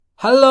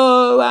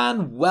Hello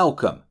and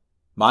welcome.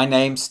 My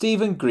name's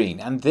Stephen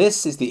Green and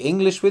this is the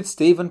English with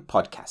Stephen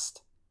podcast.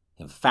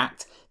 In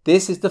fact,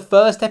 this is the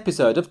first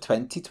episode of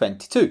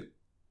 2022.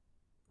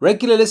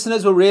 Regular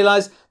listeners will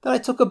realise that I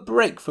took a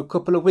break for a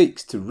couple of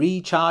weeks to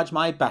recharge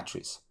my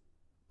batteries.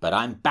 But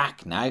I'm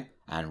back now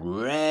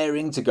and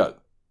raring to go.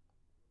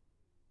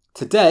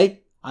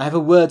 Today, I have a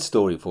word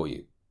story for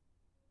you.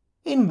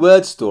 In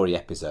word story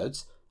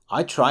episodes,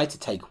 I try to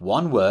take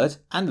one word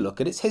and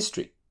look at its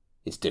history,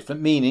 its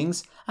different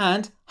meanings,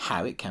 and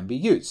how it can be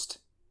used.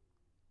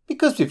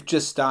 Because we've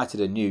just started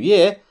a new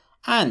year,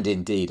 and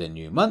indeed a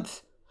new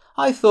month,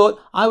 I thought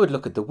I would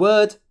look at the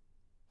word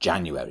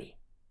January.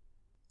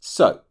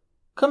 So,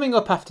 coming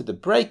up after the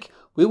break,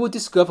 we will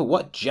discover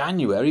what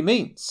January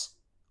means,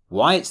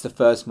 why it's the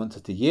first month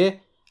of the year,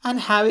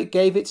 and how it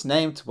gave its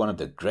name to one of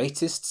the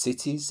greatest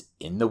cities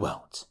in the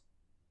world.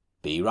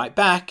 Be right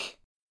back.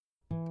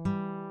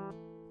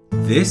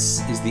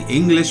 This is the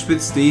English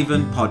with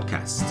Stephen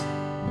podcast.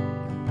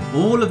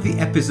 All of the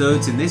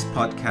episodes in this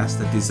podcast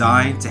are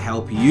designed to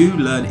help you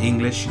learn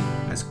English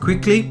as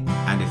quickly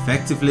and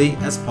effectively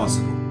as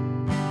possible.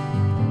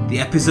 The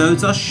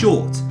episodes are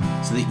short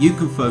so that you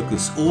can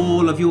focus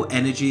all of your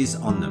energies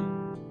on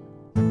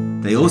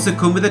them. They also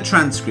come with a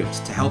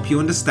transcript to help you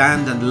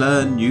understand and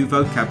learn new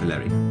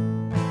vocabulary.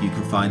 You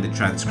can find the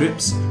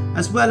transcripts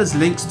as well as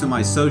links to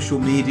my social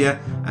media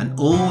and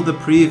all the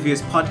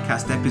previous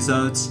podcast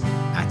episodes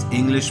at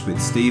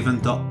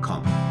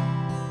englishwithstephen.com.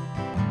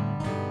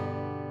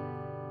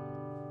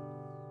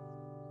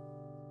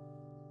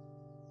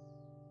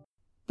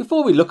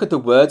 Before we look at the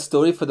word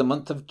story for the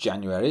month of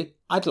January,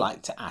 I'd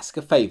like to ask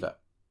a favour.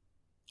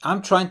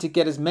 I'm trying to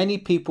get as many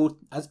people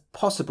as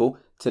possible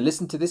to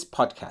listen to this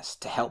podcast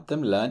to help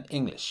them learn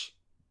English.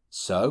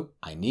 So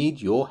I need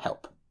your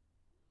help.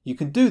 You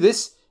can do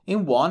this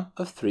in one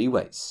of three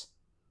ways.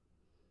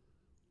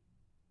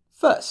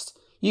 First,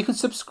 you can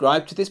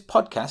subscribe to this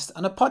podcast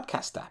on a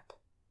podcast app.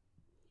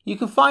 You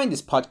can find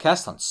this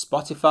podcast on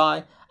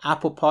Spotify,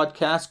 Apple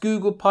Podcasts,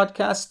 Google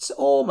Podcasts,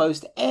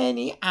 almost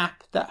any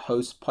app that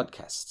hosts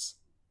podcasts.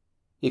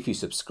 If you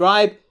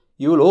subscribe,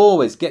 you will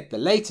always get the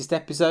latest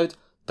episode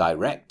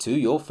direct to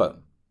your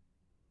phone.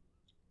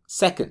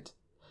 Second,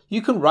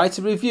 you can write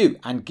a review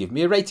and give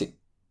me a rating.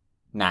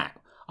 Now,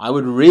 I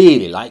would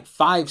really like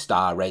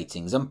 5-star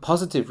ratings and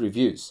positive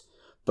reviews,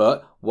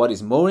 but what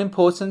is more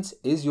important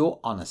is your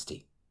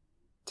honesty.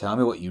 Tell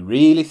me what you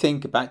really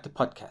think about the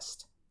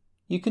podcast.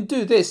 You can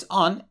do this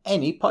on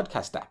any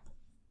podcast app.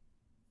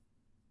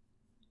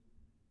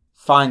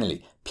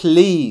 Finally,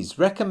 please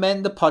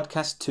recommend the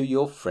podcast to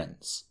your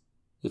friends.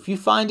 If you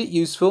find it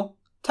useful,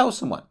 tell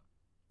someone.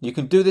 You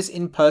can do this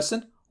in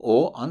person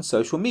or on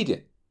social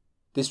media.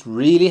 This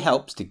really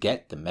helps to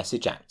get the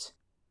message out.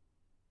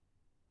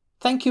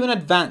 Thank you in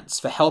advance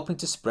for helping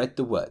to spread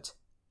the word.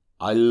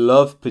 I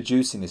love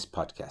producing this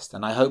podcast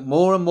and I hope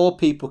more and more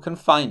people can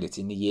find it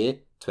in the year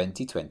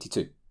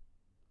 2022.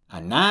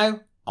 And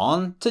now,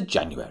 on to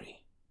January.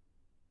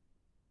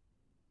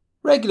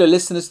 Regular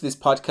listeners to this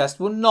podcast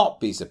will not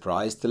be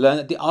surprised to learn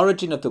that the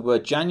origin of the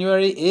word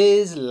January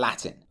is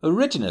Latin.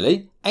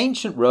 Originally,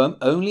 ancient Rome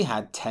only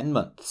had 10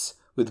 months,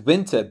 with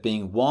winter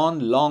being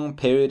one long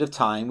period of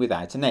time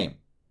without a name.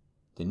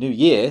 The new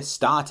year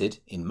started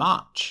in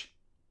March.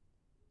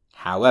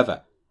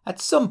 However,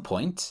 at some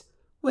point,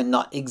 we're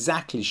not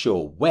exactly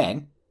sure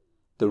when,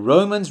 the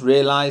Romans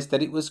realised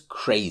that it was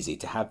crazy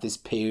to have this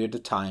period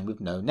of time with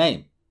no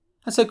name,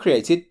 and so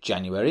created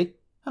January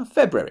and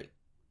February.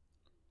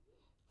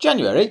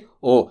 January,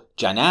 or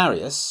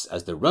Janarius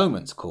as the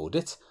Romans called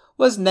it,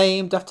 was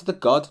named after the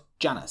god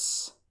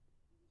Janus.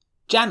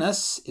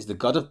 Janus is the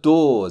god of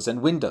doors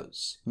and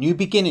windows, new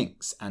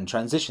beginnings and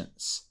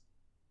transitions.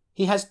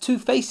 He has two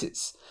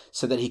faces,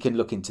 so that he can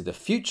look into the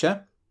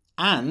future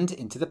and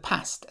into the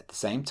past at the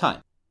same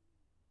time.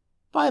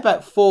 By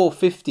about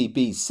 450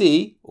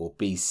 BC, or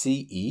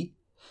BCE,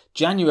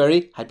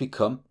 January had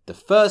become the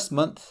first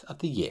month of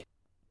the year.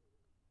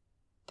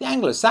 The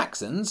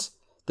Anglo-Saxons,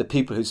 the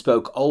people who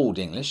spoke Old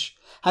English,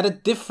 had a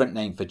different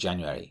name for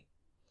January.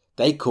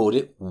 They called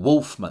it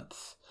Wolf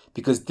Month,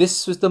 because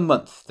this was the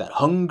month that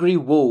hungry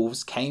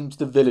wolves came to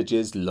the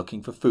villages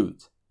looking for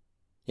food.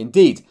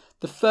 Indeed,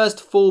 the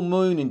first full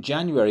moon in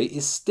January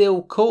is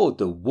still called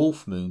the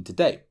Wolf Moon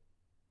today.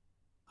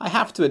 I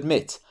have to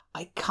admit,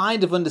 I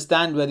kind of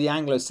understand where the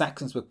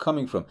Anglo-Saxons were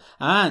coming from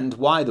and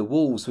why the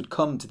wolves would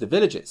come to the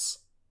villages.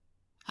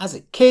 As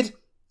a kid,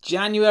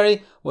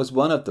 January was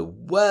one of the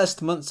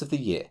worst months of the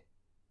year.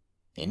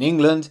 In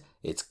England,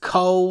 it's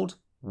cold,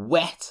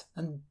 wet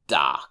and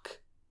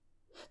dark.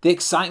 The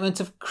excitement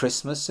of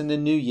Christmas and the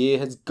New Year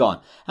has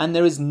gone and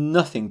there is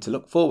nothing to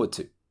look forward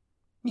to.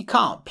 You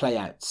can't play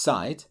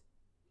outside.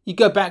 You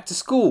go back to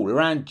school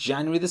around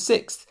January the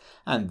 6th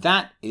and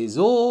that is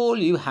all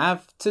you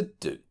have to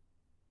do.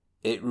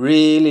 It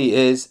really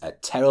is a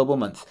terrible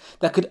month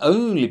that could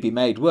only be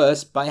made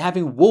worse by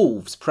having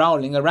wolves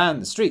prowling around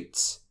the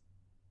streets.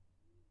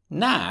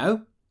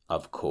 Now,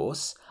 of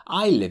course,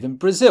 I live in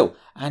Brazil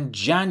and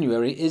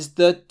January is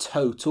the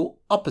total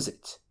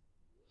opposite.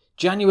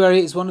 January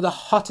is one of the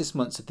hottest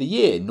months of the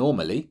year,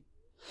 normally.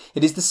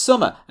 It is the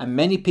summer and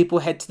many people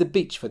head to the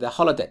beach for their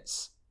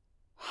holidays.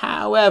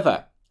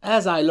 However,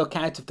 as I look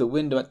out of the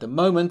window at the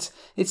moment,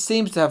 it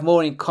seems to have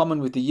more in common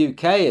with the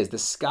UK as the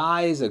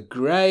skies are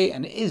grey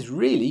and it is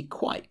really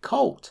quite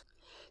cold.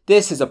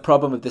 This is a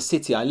problem of the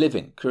city I live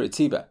in,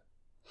 Curitiba.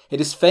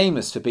 It is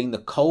famous for being the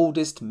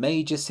coldest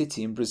major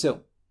city in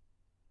Brazil.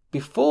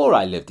 Before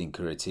I lived in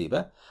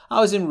Curitiba,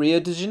 I was in Rio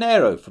de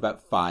Janeiro for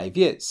about 5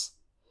 years.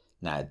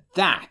 Now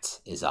that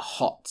is a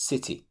hot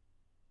city.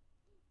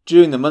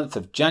 During the month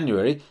of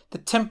January, the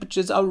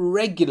temperatures are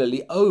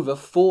regularly over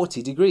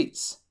 40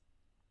 degrees.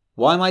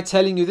 Why am I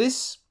telling you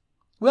this?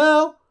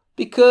 Well,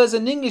 because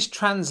an English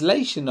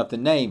translation of the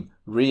name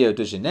Rio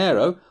de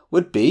Janeiro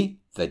would be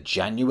the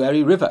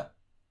January River.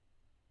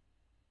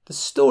 The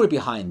story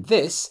behind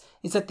this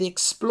is that the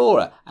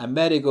explorer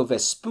Amerigo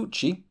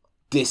Vespucci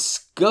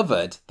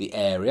discovered the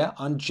area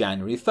on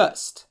January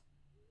 1st.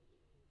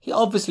 He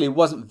obviously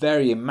wasn't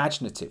very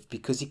imaginative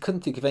because he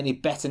couldn't think of any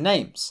better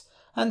names,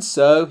 and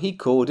so he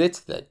called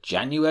it the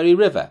January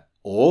River,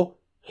 or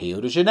Rio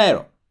de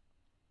Janeiro.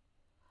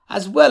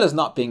 As well as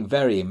not being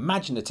very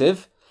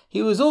imaginative,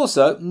 he was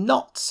also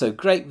not so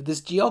great with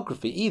his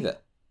geography either.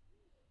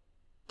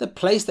 The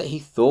place that he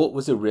thought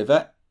was a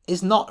river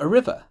is not a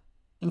river.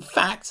 In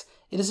fact,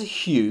 it is a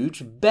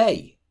huge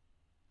bay.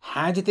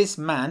 How did this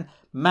man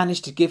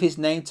manage to give his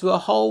name to a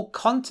whole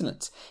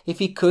continent if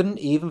he couldn't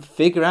even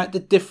figure out the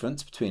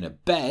difference between a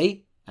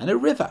bay and a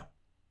river?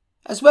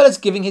 As well as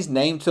giving his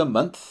name to a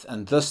month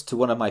and thus to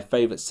one of my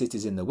favourite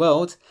cities in the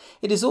world,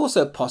 it is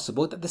also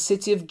possible that the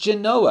city of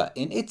Genoa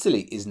in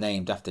Italy is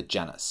named after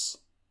Janus.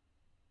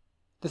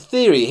 The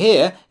theory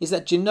here is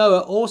that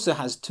Genoa also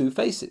has two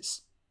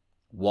faces,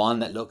 one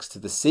that looks to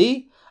the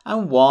sea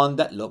and one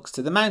that looks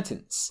to the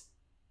mountains.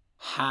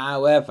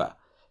 However,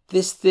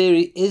 this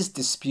theory is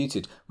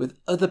disputed, with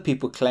other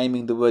people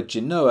claiming the word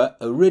Genoa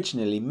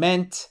originally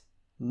meant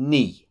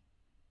knee.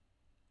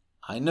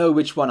 I know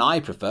which one I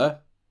prefer.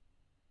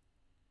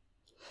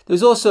 There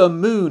is also a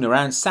moon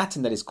around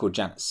Saturn that is called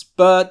Janus,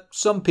 but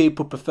some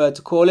people prefer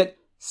to call it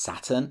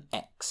Saturn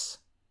X.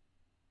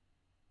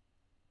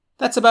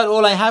 That's about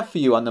all I have for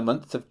you on the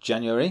month of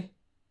January.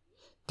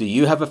 Do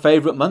you have a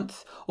favourite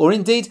month, or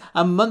indeed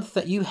a month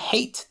that you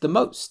hate the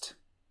most?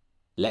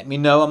 Let me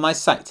know on my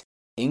site,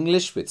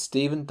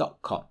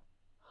 englishwithstephen.com.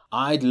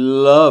 I'd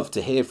love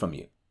to hear from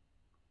you.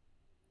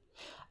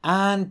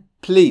 And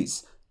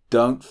please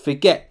don't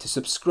forget to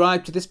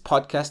subscribe to this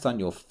podcast on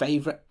your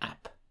favourite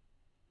app.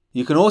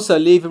 You can also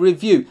leave a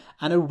review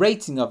and a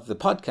rating of the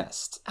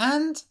podcast,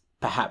 and,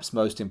 perhaps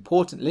most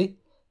importantly,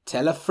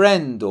 tell a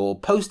friend or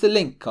post a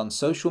link on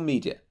social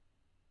media.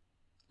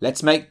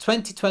 Let's make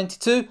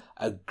 2022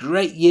 a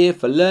great year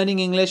for learning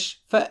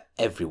English for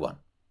everyone.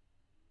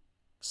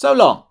 So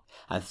long,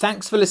 and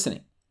thanks for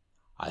listening.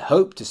 I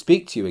hope to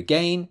speak to you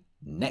again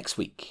next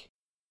week.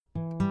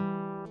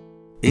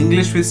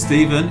 English with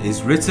Stephen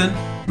is written,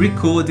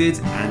 recorded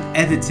and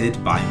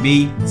edited by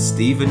me,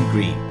 Stephen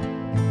Green.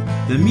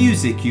 The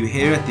music you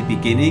hear at the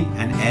beginning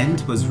and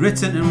end was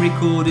written and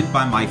recorded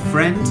by my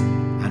friend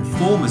and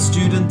former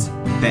student,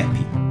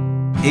 Bepi.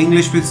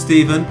 English with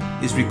Stephen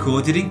is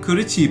recorded in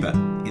Curitiba,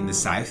 in the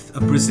south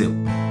of Brazil.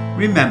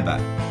 Remember,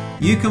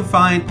 you can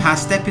find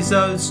past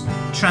episodes,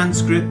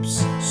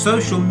 transcripts,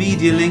 social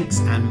media links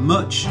and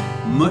much,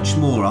 much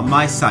more on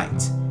my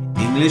site,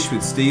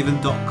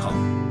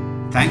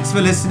 englishwithstephen.com. Thanks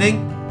for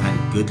listening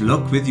and good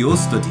luck with your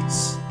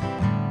studies.